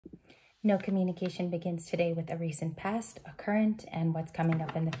No communication begins today with a recent past, a current, and what's coming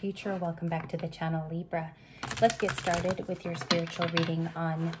up in the future. Welcome back to the channel, Libra. Let's get started with your spiritual reading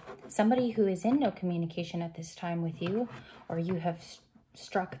on somebody who is in no communication at this time with you, or you have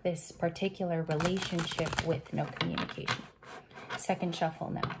struck this particular relationship with no communication. Second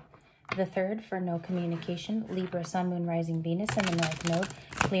shuffle now. The third for no communication, Libra, Sun, Moon, Rising, Venus, and the North Node.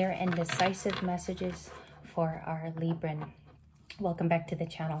 Clear and decisive messages for our Libran. Welcome back to the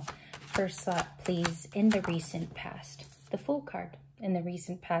channel. First thought, please, in the recent past. The Fool card. In the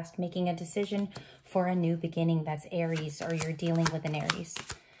recent past, making a decision for a new beginning. That's Aries, or you're dealing with an Aries.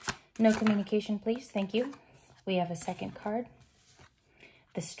 No communication, please. Thank you. We have a second card.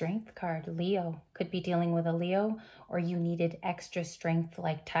 The Strength card, Leo. Could be dealing with a Leo, or you needed extra strength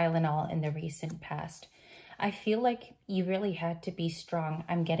like Tylenol in the recent past. I feel like you really had to be strong.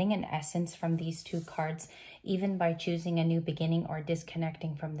 I'm getting an essence from these two cards, even by choosing a new beginning or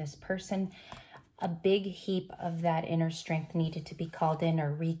disconnecting from this person. A big heap of that inner strength needed to be called in,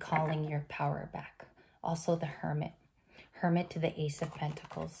 or recalling your power back. Also the Hermit. Hermit to the Ace of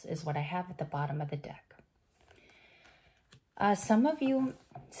Pentacles is what I have at the bottom of the deck. Some of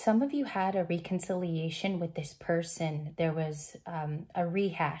you had a reconciliation with this person. There was a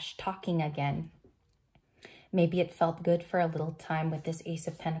rehash, talking again. Maybe it felt good for a little time with this Ace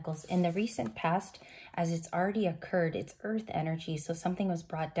of Pentacles. In the recent past, as it's already occurred, it's earth energy. So something was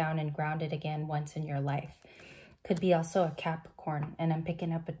brought down and grounded again once in your life. Could be also a Capricorn, and I'm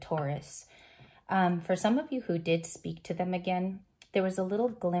picking up a Taurus. For some of you who did speak to them again, there was a little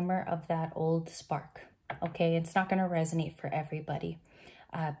glimmer of that old spark. Okay, it's not going to resonate for everybody.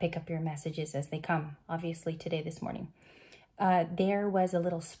 Pick up your messages as they come, obviously today, this morning. There was a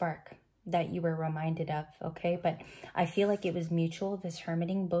little spark that you were reminded of, okay? But I feel like it was mutual, this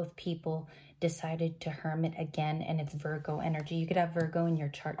hermiting. Both people decided to hermit again, and it's Virgo energy. You could have Virgo in your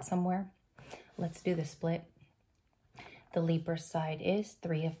chart somewhere. Let's do the split. The Libra side is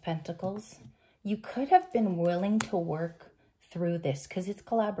Three of Pentacles. You could have been willing to work through this because it's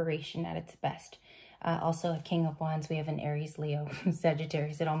collaboration at its best. Also a King of Wands. We have an Aries, Leo,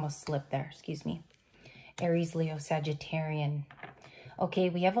 Sagittarius. It almost slipped there, excuse me. Aries, Leo, Sagittarian. Okay,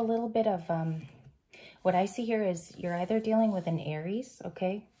 we have a little bit of, what I see here is you're either dealing with an Aries,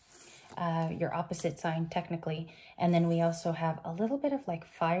 okay? Your opposite sign, technically. And then we also have a little bit of like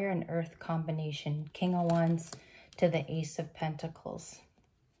fire and earth combination. King of Wands to the Ace of Pentacles.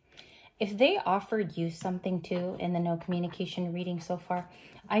 If they offered you something too in the no communication reading so far,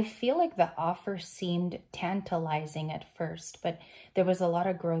 I feel like the offer seemed tantalizing at first, but there was a lot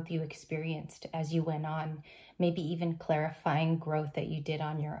of growth you experienced as you went on, maybe even clarifying growth that you did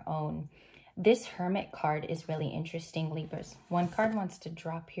on your own. This Hermit card is really interesting, Libras. One card wants to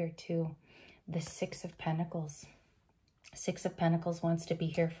drop here too, the Six of Pentacles. Six of Pentacles wants to be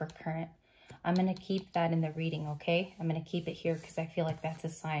here for current. I'm going to keep that in the reading, okay? I'm going to keep it here because I feel like that's a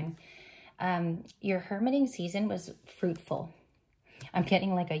sign. Your hermiting season was fruitful. I'm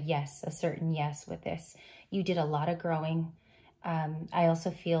getting like a yes, a certain yes with this. You did a lot of growing. I also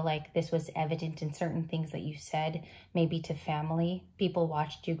feel like this was evident in certain things that you said, maybe to family. People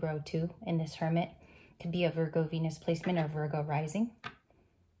watched you grow too in this Hermit. Could be a Virgo Venus placement or Virgo rising.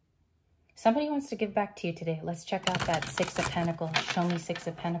 Somebody wants to give back to you today. Let's check out that Six of Pentacles. Show me Six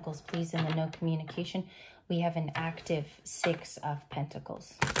of Pentacles, please, in the no communication. We have an active Six of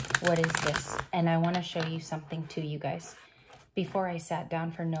Pentacles. What is this? And I want to show you something too, you guys. Before I sat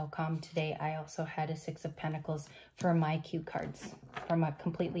down for no comm today, I also had a Six of Pentacles for my cue cards from a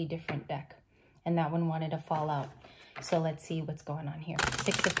completely different deck. And that one wanted to fall out. So let's see what's going on here.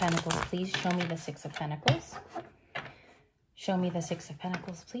 Six of Pentacles, please. Show me the Six of Pentacles. Show me the Six of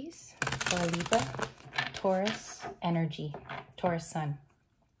Pentacles, please. For Libra, Taurus energy, Taurus sun.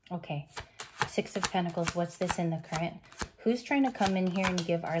 Okay, Six of Pentacles, what's this in the current? Who's trying to come in here and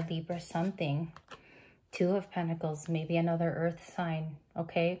give our Libra something? Two of Pentacles, maybe another earth sign,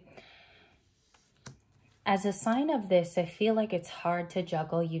 okay? As a sign of this, I feel like it's hard to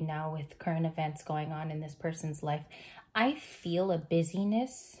juggle you now with current events going on in this person's life. I feel a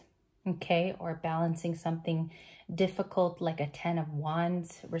busyness, okay, or balancing something difficult like a Ten of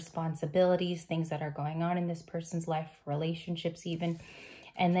Wands, responsibilities, things that are going on in this person's life, relationships even.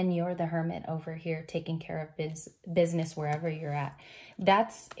 And then you're the Hermit over here taking care of business wherever you're at.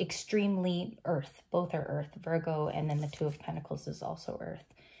 That's extremely earth. Both are earth, Virgo, and then the Two of Pentacles is also earth.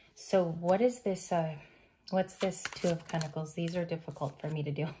 So what is this? What's this Two of Pentacles? These are difficult for me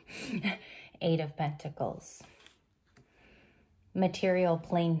to do. Eight of Pentacles. Material,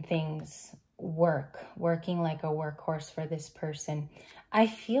 plain things. Working like a workhorse for this person. I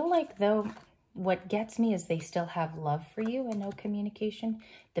feel like though What gets me is they still have love for you and no communication.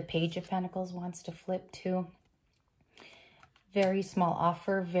 The Page of Pentacles wants to flip too. Very small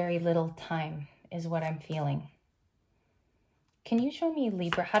offer, very little time is what I'm feeling. Can you show me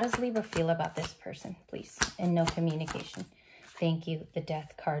Libra? How does Libra feel about this person, please? And no communication. Thank you. The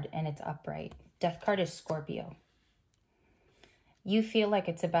Death card, and it's upright. Death card is Scorpio. You feel like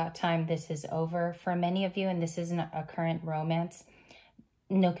it's about time this is over for many of you, and this isn't a current romance.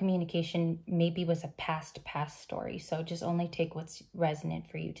 No communication maybe was a past story. So just only take what's resonant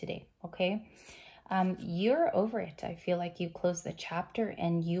for you today, okay? You're over it. I feel like you closed the chapter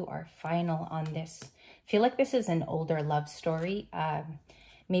and you are final on this. I feel like this is an older love story,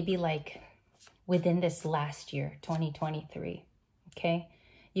 maybe like within this last year, 2023, okay?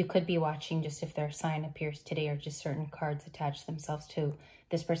 You could be watching just if their sign appears today or just certain cards attach themselves to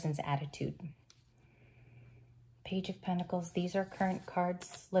this person's attitude. Page of Pentacles, these are current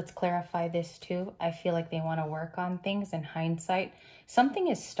cards. Let's clarify this too. I feel like they want to work on things in hindsight. Something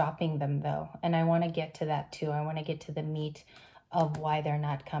is stopping them though, and I want to get to that too. I want to get to the meat of why they're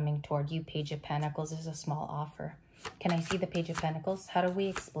not coming toward you. Page of Pentacles is a small offer. Can I see the Page of Pentacles? How do we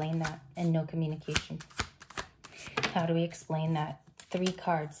explain that in no communication? How do we explain that? 3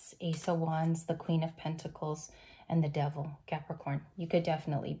 cards, Ace of Wands, the Queen of Pentacles, and the Devil, Capricorn. You could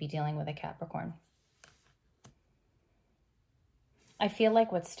definitely be dealing with a Capricorn. I feel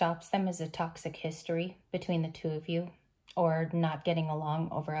like what stops them is a toxic history between the two of you, or not getting along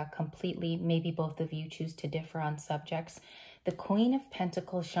over a completely, maybe both of you choose to differ on subjects. The Queen of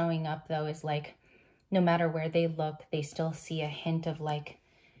Pentacles showing up though is like, no matter where they look, they still see a hint of like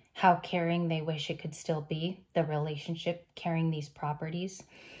how caring they wish it could still be, the relationship, carrying these properties.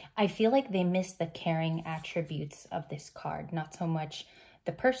 I feel like they miss the caring attributes of this card, not so much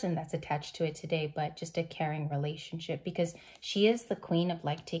the person that's attached to it today, but just a caring relationship, because she is the queen of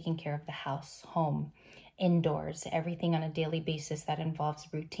like taking care of the house, home, indoors, everything on a daily basis that involves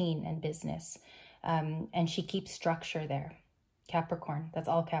routine and business. And she keeps structure there. Capricorn, that's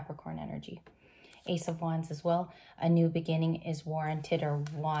all Capricorn energy. Ace of Wands as well. A new beginning is warranted or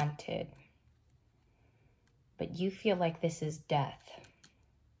wanted. But you feel like this is death,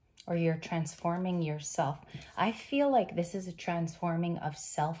 or you're transforming yourself. I feel like this is a transforming of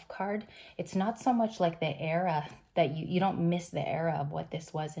self card. It's not so much like the era that you don't miss the era of what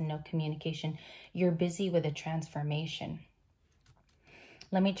this was in no communication. You're busy with a transformation.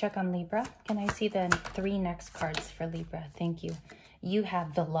 Let me check on Libra. Can I see the 3 next cards for Libra? Thank you. You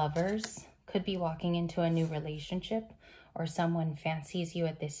have the Lovers. Could be walking into a new relationship, or someone fancies you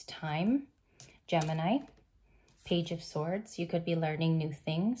at this time. Gemini. Page of Swords, you could be learning new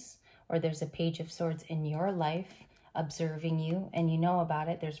things, or there's a Page of Swords in your life observing you and you know about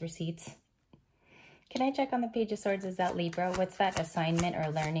it. There's receipts. Can I check on the Page of Swords? Is that Libra? What's that assignment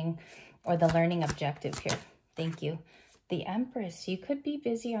or learning, or the learning objective here? Thank you. The Empress, you could be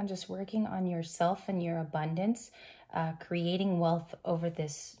busy on just working on yourself and your abundance, creating wealth over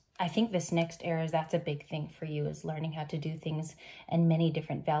this. I think this next era, that's a big thing for you, is learning how to do things in many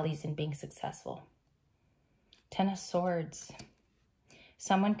different valleys and being successful. 10 of Swords.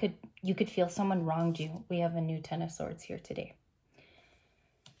 You could feel someone wronged you. We have a new 10 of Swords here today.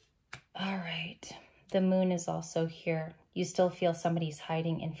 All right. The Moon is also here. You still feel somebody's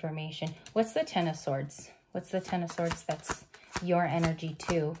hiding information. What's the 10 of Swords? What's the 10 of Swords that's your energy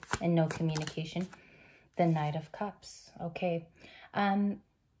too, and no communication? The Knight of Cups. Okay.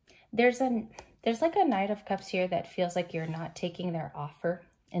 There's like a Knight of Cups here that feels like you're not taking their offer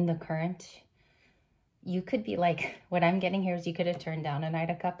in the current. You could be like, what I'm getting here is you could have turned down a Knight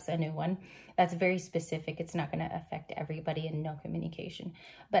of Cups, a new one. That's very specific. It's not going to affect everybody in no communication.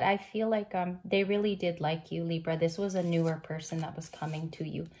 But I feel like they really did like you, Libra. This was a newer person that was coming to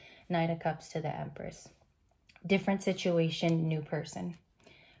you. Knight of Cups to the Empress. Different situation, new person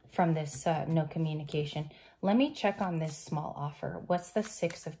from this no communication. Let me check on this small offer. What's the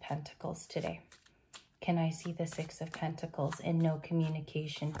 6 of Pentacles today? Can I see the 6 of Pentacles in no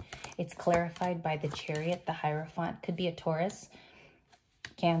communication? It's clarified by the Chariot, the Hierophant. Could be a Taurus,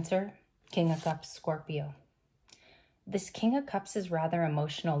 Cancer, King of Cups, Scorpio. This King of Cups is rather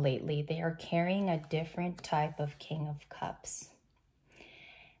emotional lately. They are carrying a different type of King of Cups.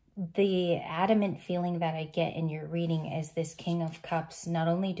 The adamant feeling that I get in your reading is this King of Cups, not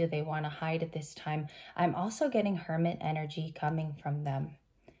only do they want to hide at this time, I'm also getting Hermit energy coming from them.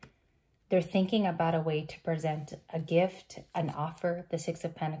 They're thinking about a way to present a gift, an offer. The 6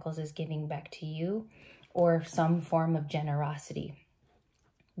 of Pentacles is giving back to you, or some form of generosity.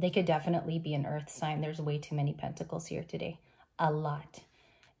 They could definitely be an earth sign. There's way too many pentacles here today. A lot.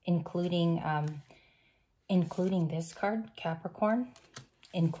 Including this card, Capricorn.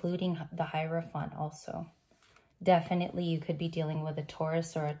 including the Hierophant also. Definitely you could be dealing with a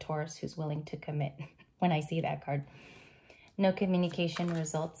Taurus or a Taurus who's willing to commit when I see that card. No communication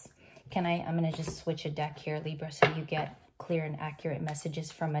results. I'm going to just switch a deck here, Libra, so you get clear and accurate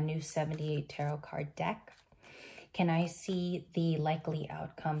messages from a new 78 tarot card deck. Can I see the likely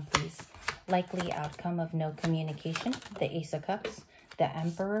outcome, please? Likely outcome of no communication. The Ace of Cups. The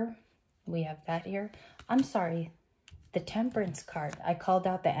Emperor. We have that here. I'm sorry. The Temperance card. I called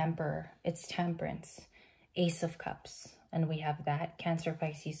out the Emperor. It's Temperance. Ace of Cups. And we have that. Cancer,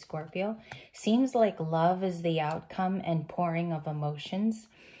 Pisces, Scorpio. Seems like love is the outcome and pouring of emotions.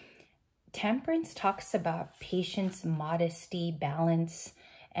 Temperance talks about patience, modesty, balance,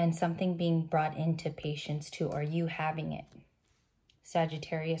 and something being brought into patience too, or you having it.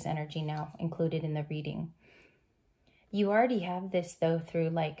 Sagittarius energy now included in the reading. You already have this though through,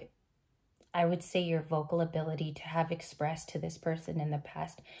 like, I would say your vocal ability to have expressed to this person in the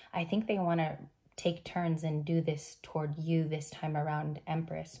past. I think they want to take turns and do this toward you this time around,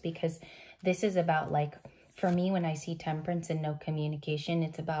 Empress, because this is about, like, for me, when I see Temperance and no communication,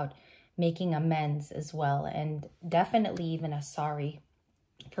 it's about making amends as well, and definitely even a sorry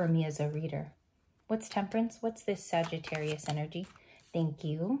for me as a reader. What's Temperance? What's this Sagittarius energy? Thank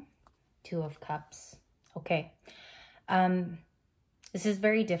you. Two of Cups. Okay. This is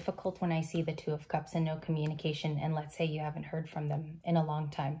very difficult when I see the Two of Cups and no communication, and let's say you haven't heard from them in a long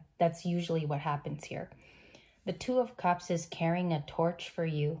time. That's usually what happens here. The Two of Cups is carrying a torch for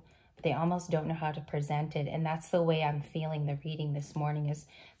you, but they almost don't know how to present it, and that's the way I'm feeling the reading this morning, is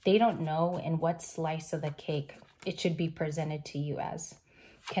they don't know in what slice of the cake it should be presented to you as.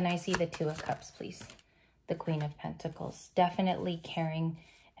 Can I see the Two of Cups, please? The Queen of Pentacles. Definitely carrying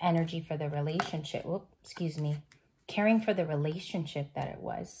energy for the relationship. Whoop, excuse me. Caring for the relationship that it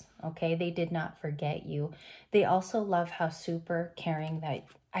was. Okay, they did not forget you. They also love how super caring that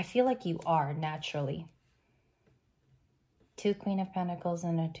I feel like you are naturally. Two Queen of Pentacles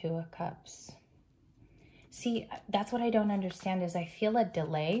and a Two of Cups. See, that's what I don't understand is I feel a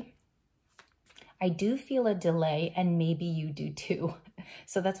delay. I do feel a delay, and maybe you do too.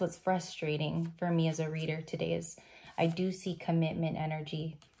 So that's what's frustrating for me as a reader today is I do see commitment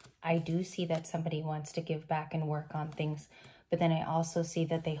energy. I do see that somebody wants to give back and work on things, but then I also see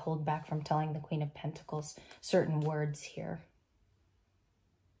that they hold back from telling the Queen of Pentacles certain words here.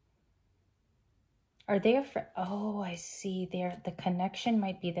 Are they afraid? Oh, I see. The connection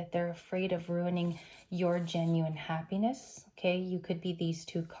might be that they're afraid of ruining your genuine happiness. Okay, you could be these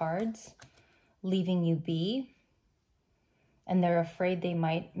two cards, leaving you be. And they're afraid they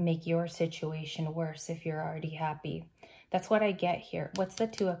might make your situation worse if you're already happy. That's what I get here. What's the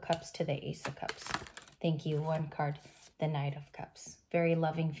Two of Cups to the Ace of Cups? Thank you. One card, the Knight of Cups. Very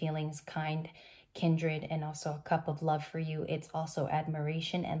loving feelings, kind, kindred, and also a cup of love for you. It's also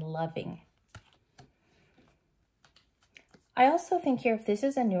admiration and loving. I also think here, if this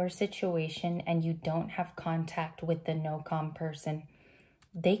is a newer situation and you don't have contact with the no-com person,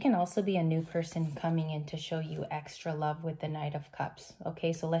 they can also be a new person coming in to show you extra love with the Knight of Cups.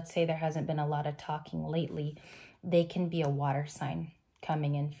 Okay, so let's say there hasn't been a lot of talking lately. They can be a water sign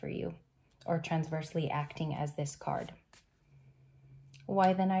coming in for you or transversely acting as this card.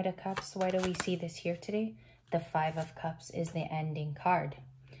 Why the Knight of Cups? Why do we see this here today? The Five of Cups is the ending card.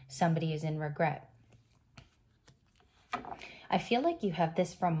 Somebody is in regret. I feel like you have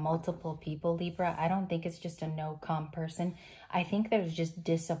this from multiple people, Libra. I don't think it's just a no-com person. I think there's just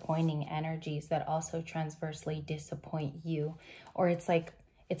disappointing energies that also transversely disappoint you. Or it's like,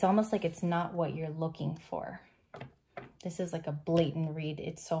 it's almost like it's not what you're looking for. This is like a blatant read.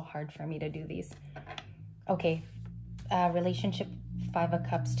 It's so hard for me to do these. Okay, relationship, Five of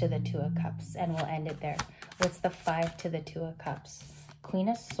Cups to the Two of Cups, and we'll end it there. What's the Five to the Two of Cups? Queen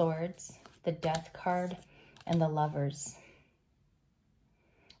of Swords, the Death card, and the Lovers.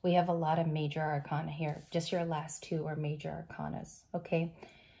 We have a lot of major arcana here. Just your last two are major arcanas, okay?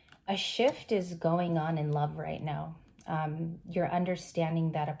 A shift is going on in love right now. You're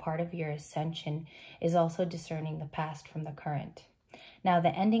understanding that a part of your ascension is also discerning the past from the current. Now,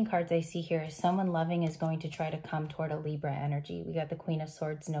 the ending cards I see here is someone loving is going to try to come toward a Libra energy. We got the Queen of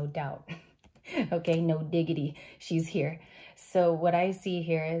Swords, no doubt. Okay, no diggity. She's here. So what I see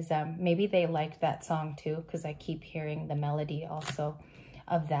here is maybe they liked that song too, because I keep hearing the melody also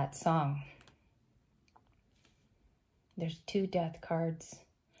of that song. There's two Death cards.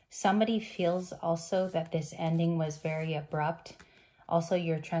 Somebody feels also that this ending was very abrupt. Also,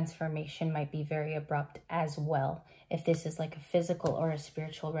 your transformation might be very abrupt as well, if this is like a physical or a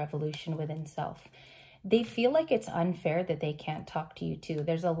spiritual revolution within self. They feel like it's unfair that they can't talk to you too.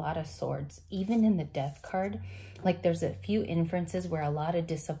 There's a lot of swords. Even in the death card, like there's a few inferences where a lot of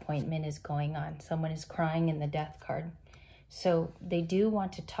disappointment is going on. Someone is crying in the death card. So they do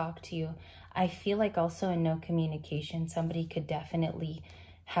want to talk to you. I feel like also in no communication, somebody could definitely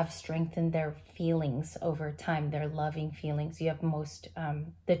have strengthened their feelings over time, their loving feelings. You have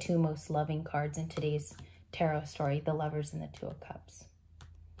the two most loving cards in today's tarot story, the Lovers and the Two of Cups.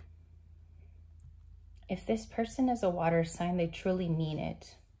 If this person is a water sign, they truly mean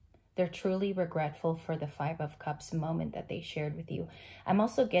it. They're truly regretful for the Five of Cups moment that they shared with you. I'm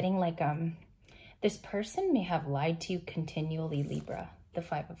also getting like, this person may have lied to you continually, Libra, the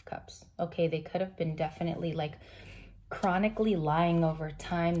Five of Cups. Okay, they could have been definitely like chronically lying over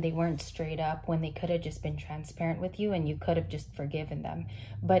time. They weren't straight up when they could have just been transparent with you and you could have just forgiven them.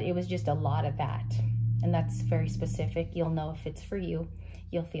 But it was just a lot of that. And that's very specific. You'll know if it's for you.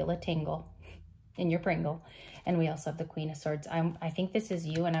 You'll feel a tingle in your Pringle. And we also have the Queen of Swords. I think this is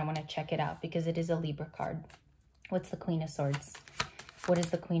you and I want to check it out because it is a Libra card. What's the Queen of Swords? What is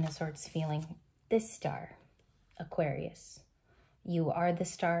the Queen of Swords feeling? This star, Aquarius. You are the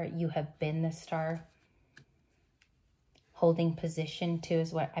star. You have been the star. Holding position too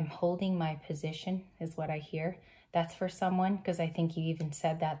is what I'm holding my position is what I hear. That's for someone because I think you even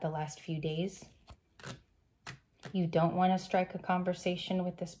said that the last few days. You don't want to strike a conversation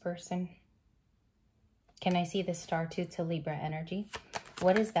with this person. Can I see the star too to Libra energy?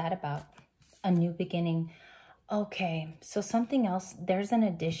 What is that about? A new beginning. Okay, so something else. There's an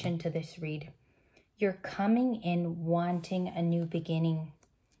addition to this read. You're coming in wanting a new beginning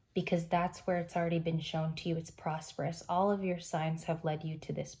because that's where it's already been shown to you. It's prosperous. All of your signs have led you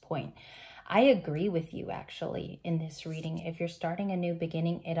to this point. I agree with you actually in this reading. If you're starting a new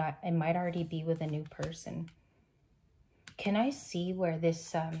beginning, it might already be with a new person. Can I see where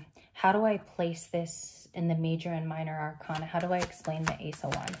this, how do I place this in the major and minor arcana? How do I explain the Ace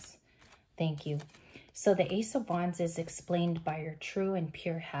of Wands? Thank you. So the Ace of Wands is explained by your true and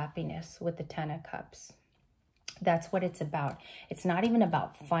pure happiness with the Ten of Cups. That's what it's about. It's not even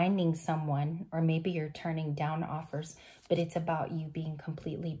about finding someone, or maybe you're turning down offers, but it's about you being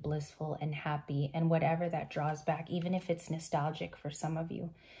completely blissful and happy, and whatever that draws back, even if it's nostalgic for some of you.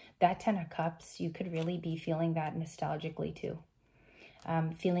 That Ten of Cups, you could really be feeling that nostalgically too.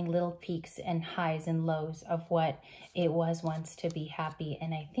 Feeling little peaks and highs and lows of what it was once to be happy.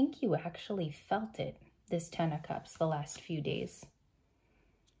 And I think you actually felt it, this Ten of Cups, the last few days.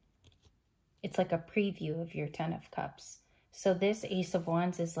 It's like a preview of your Ten of Cups. So this Ace of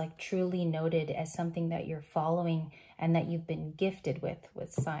Wands is like truly noted as something that you're following and that you've been gifted with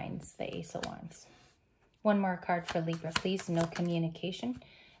signs, the Ace of Wands. One more card for Libra, please. No communication.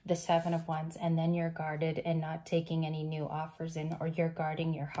 The Seven of Wands, and then you're guarded and not taking any new offers in, or you're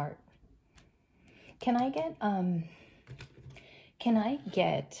guarding your heart. Can I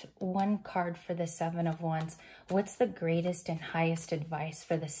get one card for the Seven of Wands? What's the greatest and highest advice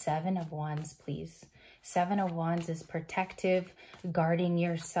for the Seven of Wands, please? Seven of Wands is protective, guarding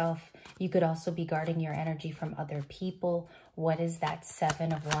yourself. You could also be guarding your energy from other people. What is that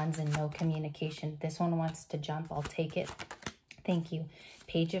Seven of Wands and no communication? This one wants to jump. I'll take it. Thank you.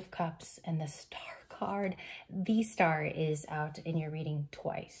 Page of Cups and the Star card. The Star is out in your reading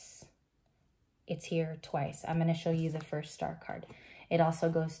twice. It's here twice. I'm going to show you the first Star card. It also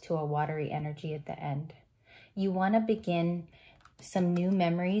goes to a watery energy at the end. You want to begin some new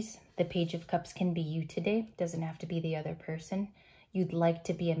memories. The Page of Cups can be you today. Doesn't have to be the other person. You'd like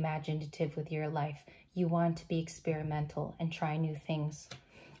to be imaginative with your life. You want to be experimental and try new things.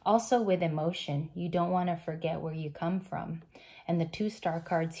 Also with emotion, you don't want to forget where you come from. And the two Star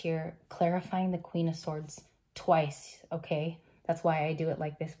cards here, clarifying the Queen of Swords twice, okay? That's why I do it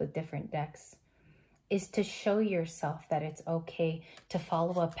like this with different decks. Is to show yourself that it's okay to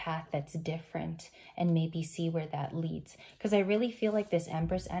follow a path that's different and maybe see where that leads. Because I really feel like this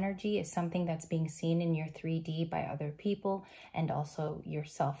Empress energy is something that's being seen in your 3D by other people and also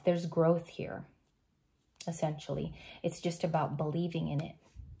yourself. There's growth here, essentially. It's just about believing in it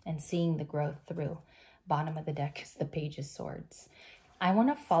and seeing the growth through. Bottom of the deck is the Page of Swords. I want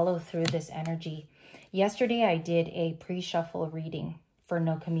to follow through this energy. Yesterday, I did a pre-shuffle reading for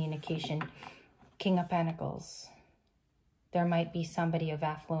no communication. King of Pentacles. There might be somebody of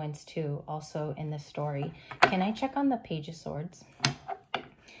affluence too, also in the story. Can I check on the Page of Swords?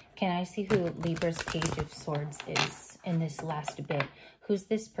 Can I see who Libra's Page of Swords is in this last bit? Who's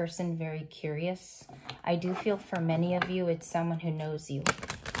this person? Very curious. I do feel for many of you, it's someone who knows you.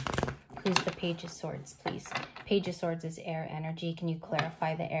 Who's the Page of Swords, please? Page of Swords is air energy. Can you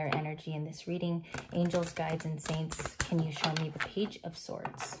clarify the air energy in this reading? Angels, guides, and saints, can you show me the Page of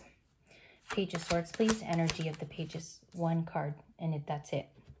Swords? Page of Swords, please. Energy of the Pages, one card, and that's it.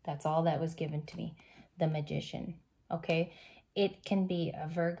 That's all that was given to me. The Magician, okay? It can be a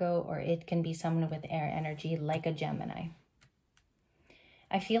Virgo or it can be someone with air energy like a Gemini.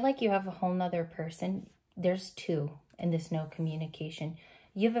 I feel like you have a whole nother person. There's two in this no communication.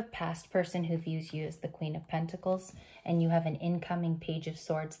 You have a past person who views you as the Queen of Pentacles, and you have an incoming Page of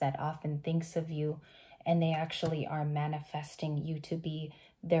Swords that often thinks of you, and they actually are manifesting you to be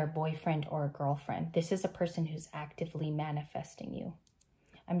their boyfriend or girlfriend. This is a person who's actively manifesting you.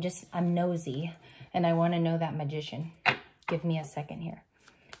 I'm nosy, and I want to know that Magician. Give me a second here.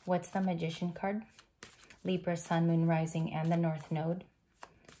 What's the Magician card? Libra, Sun, Moon, Rising, and the North Node.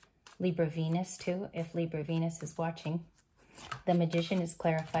 Libra, Venus, too, if Libra, Venus is watching. The Magician is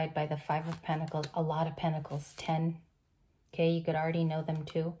clarified by the 5 of Pentacles, a lot of Pentacles, 10. Okay, you could already know them,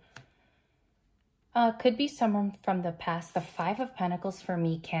 too. Could be someone from the past. The 5 of Pentacles for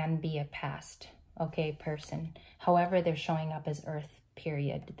me can be a past, okay, person. However, they're showing up as Earth,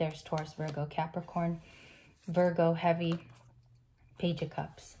 period. There's Taurus, Virgo, Capricorn. Virgo, heavy. Page of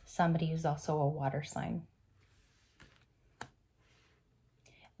Cups. Somebody who's also a water sign.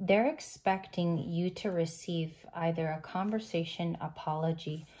 They're expecting you to receive either a conversation,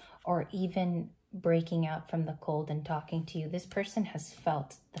 apology, or even breaking out from the cold and talking to you. This person has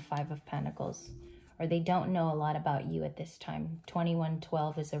felt the 5 of Pentacles, or they don't know a lot about you at this time.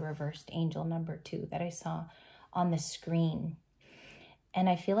 2112 is a reversed angel number 2 that I saw on the screen. And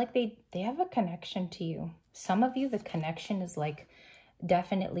I feel like they have a connection to you. Some of you, the connection is like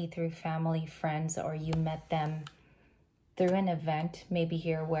definitely through family, friends, or you met them through an event, maybe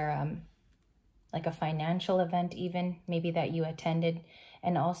here where, like a financial event even, maybe that you attended.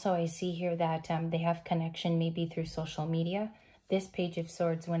 And also I see here that they have connection maybe through social media. This Page of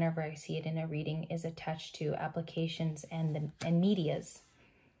Swords, whenever I see it in a reading, is attached to applications and medias.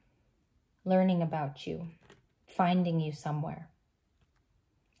 Learning about you, finding you somewhere.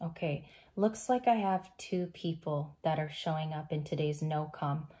 Okay, looks like I have 2 people that are showing up in today's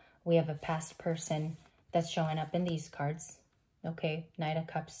no-com. We have a past person that's showing up in these cards. Okay, Knight of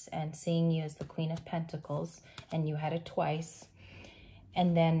Cups and seeing you as the Queen of Pentacles, and you had it twice.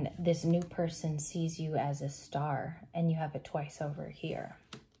 And then this new person sees you as a star, and you have it twice over here.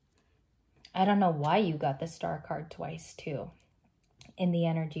 I don't know why you got the star card twice too, in the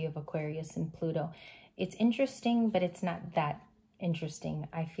energy of Aquarius and Pluto. It's interesting, but it's not that interesting.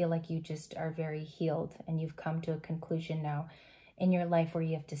 I feel like you just are very healed, and you've come to a conclusion now in your life where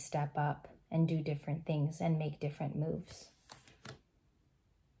you have to step up and do different things and make different moves.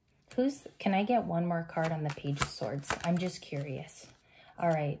 Can I get one more card on the Page of Swords? I'm just curious. All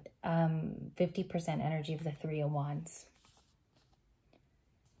right, 50% energy of the 3 of Wands.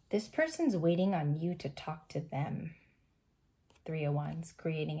 This person's waiting on you to talk to them. 3 of Wands,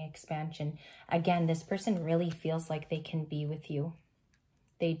 creating expansion. Again, this person really feels like they can be with you.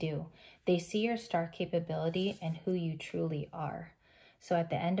 They do. They see your star capability and who you truly are. So at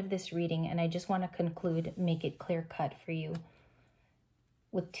the end of this reading, and I just want to conclude, make it clear cut for you,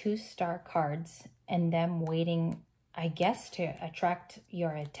 with 2 star cards and them waiting, I guess, to attract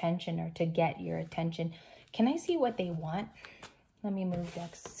your attention or to get your attention. Can I see what they want? Let me move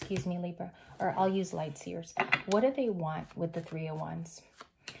decks. Excuse me, Libra. Or I'll use light seers. What do they want with the 3 of Wands?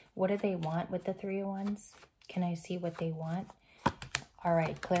 What do they want with the 3 of Wands? Can I see what they want? All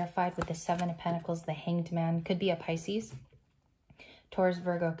right, clarified with the 7 of Pentacles, the Hanged Man. Could be a Pisces. Taurus,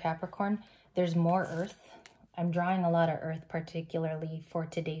 Virgo, Capricorn. There's more Earth. I'm drawing a lot of Earth, particularly for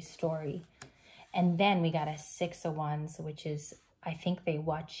today's story. And then we got a 6 of Wands, which is, I think they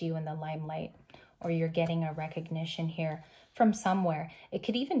watch you in the limelight, or you're getting a recognition here from somewhere. It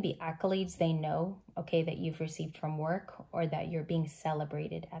could even be accolades they know, okay, that you've received from work, or that you're being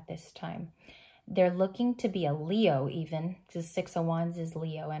celebrated at this time. They're looking to be a Leo even, because 6 of Wands is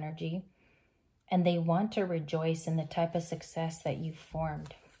Leo energy. And they want to rejoice in the type of success that you've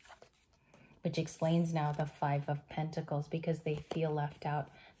formed, which explains now the 5 of Pentacles, because they feel left out.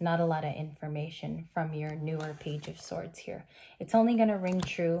 Not a lot of information from your newer Page of Swords here. It's only going to ring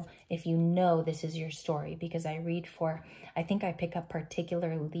true if you know this is your story, because I read for, I think I pick up particular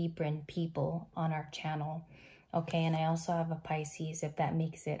Libran people on our channel. Okay, and I also have a Pisces, if that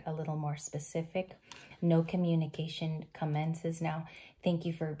makes it a little more specific. No communication commences now. Thank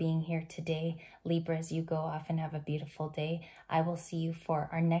you for being here today. Libras, you go off and have a beautiful day. I will see you for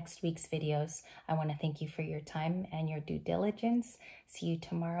our next week's videos. I want to thank you for your time and your due diligence. See you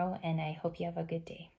tomorrow, and I hope you have a good day.